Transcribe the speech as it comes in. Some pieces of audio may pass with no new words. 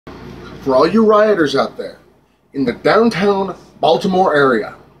For all you rioters out there in the downtown Baltimore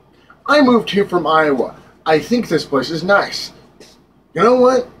area, I moved here from Iowa. I think this place is nice. You know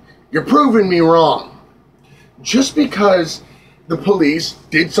what? You're proving me wrong. Just because the police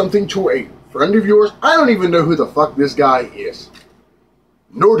did something to a friend of yours, I don't even know who the fuck this guy is.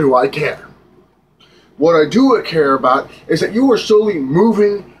 Nor do I care. What I do care about is that you are slowly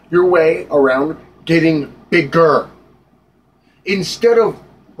moving your way around getting bigger. Instead of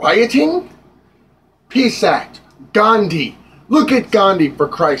rioting, peace act, Gandhi. Look at Gandhi, for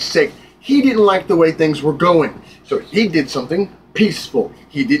Christ's sake. He didn't like the way things were going, so he did something peaceful.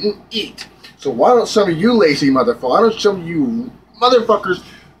 He didn't eat. So why don't some of you lazy motherfuckers, why don't some of you motherfuckers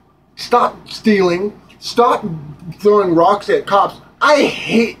stop stealing, stop throwing rocks at cops. I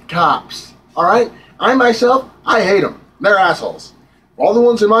hate cops, alright? I myself, I hate them. They're assholes. All the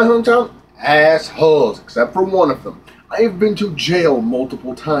ones in my hometown, assholes, except for one of them. I have been to jail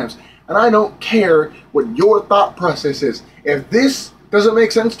multiple times, and I don't care what your thought process is. If this doesn't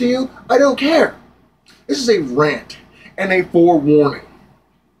make sense to you, I don't care. This is a rant and a forewarning.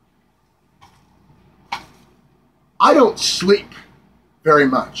 I don't sleep very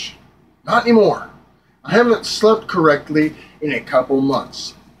much. Not anymore. I haven't slept correctly in a couple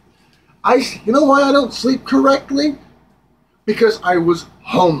months. You know why I don't sleep correctly? Because I was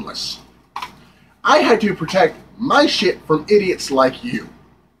homeless. I had to protect my shit from idiots like you.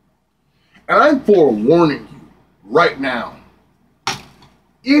 And I'm forewarning you right now.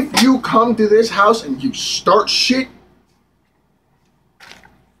 If you come to this house and you start shit,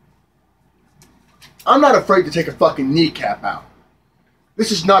 I'm not afraid to take a fucking kneecap out.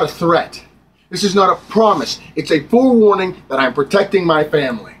 This is not a threat. This is not a promise. It's a forewarning that I'm protecting my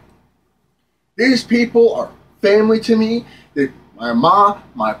family. These people are family to me. My ma,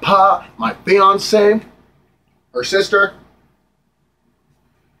 my pa, my fiance, her sister,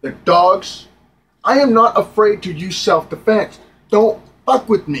 the dogs. I am not afraid to use self-defense. Don't fuck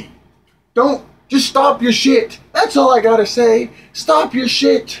with me. Just stop your shit. That's all I gotta say. Stop your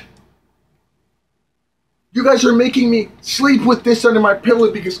shit. You guys are making me sleep with this under my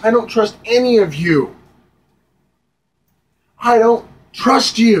pillow because I don't trust any of you. I don't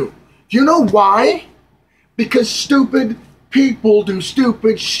trust you. Do you know why? Because stupid people do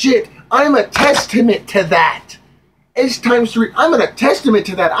stupid shit. I'm a testament to that. It's times 3. I'm a testament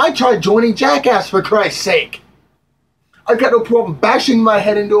to that. I tried joining Jackass, for Christ's sake. I've got no problem bashing my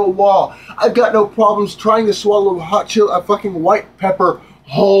head into a wall. I've got no problems trying to swallow a fucking white pepper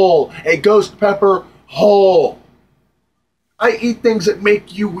whole. A ghost pepper whole. I eat things that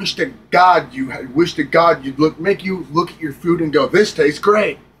make you wish to God you'd make you look at your food and go, this tastes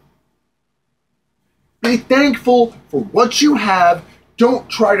great. Be thankful for what you have. Don't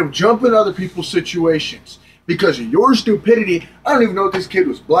try to jump in other people's situations. Because of your stupidity, I don't even know if this kid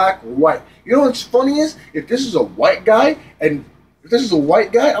was black or white. You know what's funny is, if this is a white guy,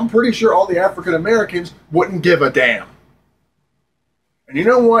 I'm pretty sure all the African Americans wouldn't give a damn. And you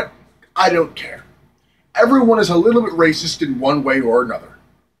know what? I don't care. Everyone is a little bit racist in one way or another.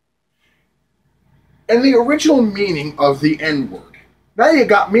 And the original meaning of the N-word. Now you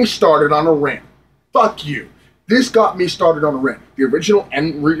got me started on a rant. Fuck you. This got me started on a rant. The original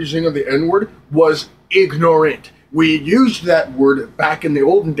reasoning of the N-word was ignorant. We used that word back in the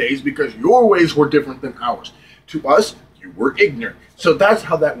olden days because your ways were different than ours. To us, you were ignorant. So that's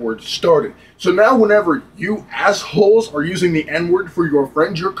how that word started. So now whenever you assholes are using the N-word for your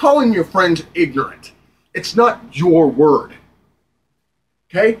friends, you're calling your friends ignorant. It's not your word.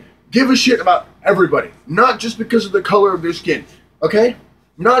 Okay? Give a shit about everybody. Not just because of the color of their skin. Okay?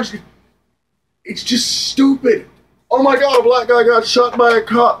 It's just stupid. Oh my god, a black guy got shot by a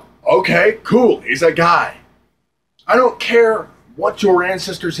cop. Okay, cool. He's a guy. I don't care what your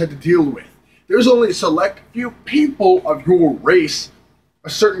ancestors had to deal with. There's only a select few people of your race, a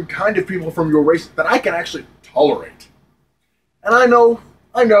certain kind of people from your race that I can actually tolerate. And I know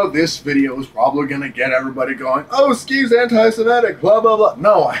this video is probably going to get everybody going, oh, Skeev's anti-Semitic, blah, blah, blah.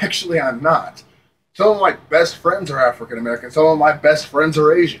 No, actually I'm not. Some of my best friends are African American. Some of my best friends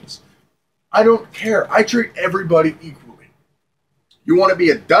are Asians. I don't care. I treat everybody equally. You want to be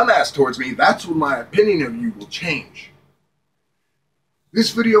a dumbass towards me, that's when my opinion of you will change.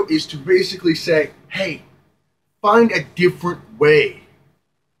 This video is to basically say, hey, find a different way.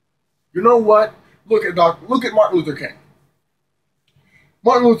 You know what? Look at Martin Luther King.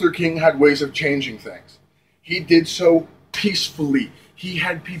 Martin Luther King had ways of changing things. He did so peacefully. He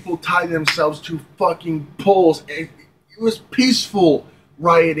had people tie themselves to fucking poles. It was peaceful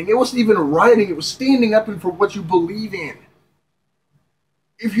rioting. It wasn't even rioting. It was standing up for what you believe in.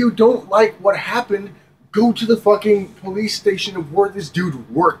 If you don't like what happened, go to the fucking police station of where this dude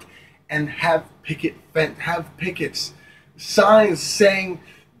worked and have pickets, signs saying,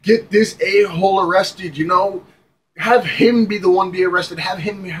 get this a-hole arrested, you know? Have him be the one be arrested. Have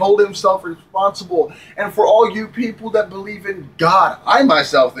him hold himself responsible. And for all you people that believe in God, I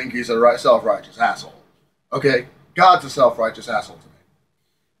myself think he's a self-righteous asshole. Okay? God's a self-righteous asshole to me.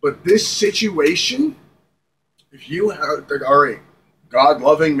 But this situation, if you are a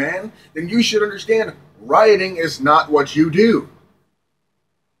God-loving man, then you should understand rioting is not what you do.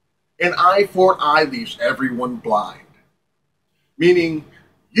 An eye for an eye leaves everyone blind. Meaning,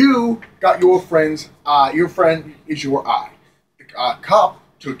 you got your friend's eye. Your friend is your eye. The cop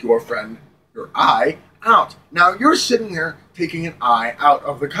took your eye out. Now you're sitting there taking an eye out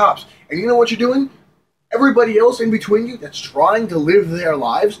of the cops. And you know what you're doing? Everybody else in between you that's trying to live their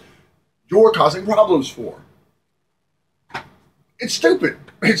lives, you're causing problems for. It's stupid.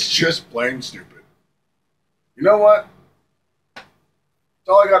 It's just plain stupid. You know what? That's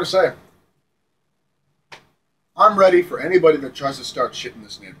all I got to say. I'm ready for anybody that tries to start shit in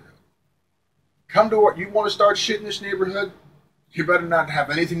this neighborhood. Come to what you want to start shit in this neighborhood, you better not have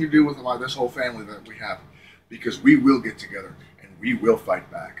anything to do with this whole family that we have, because we will get together and we will fight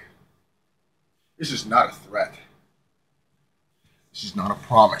back. This is not a threat. This is not a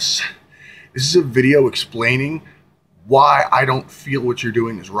promise. This is a video explaining why I don't feel what you're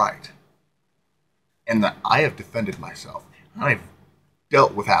doing is right. And that I have defended myself. I've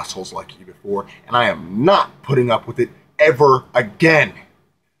dealt with assholes like you before, and I am not putting up with it ever again.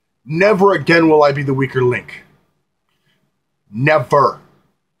 Never again will I be the weaker link. Never.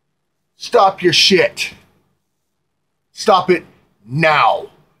 Stop your shit. Stop it now.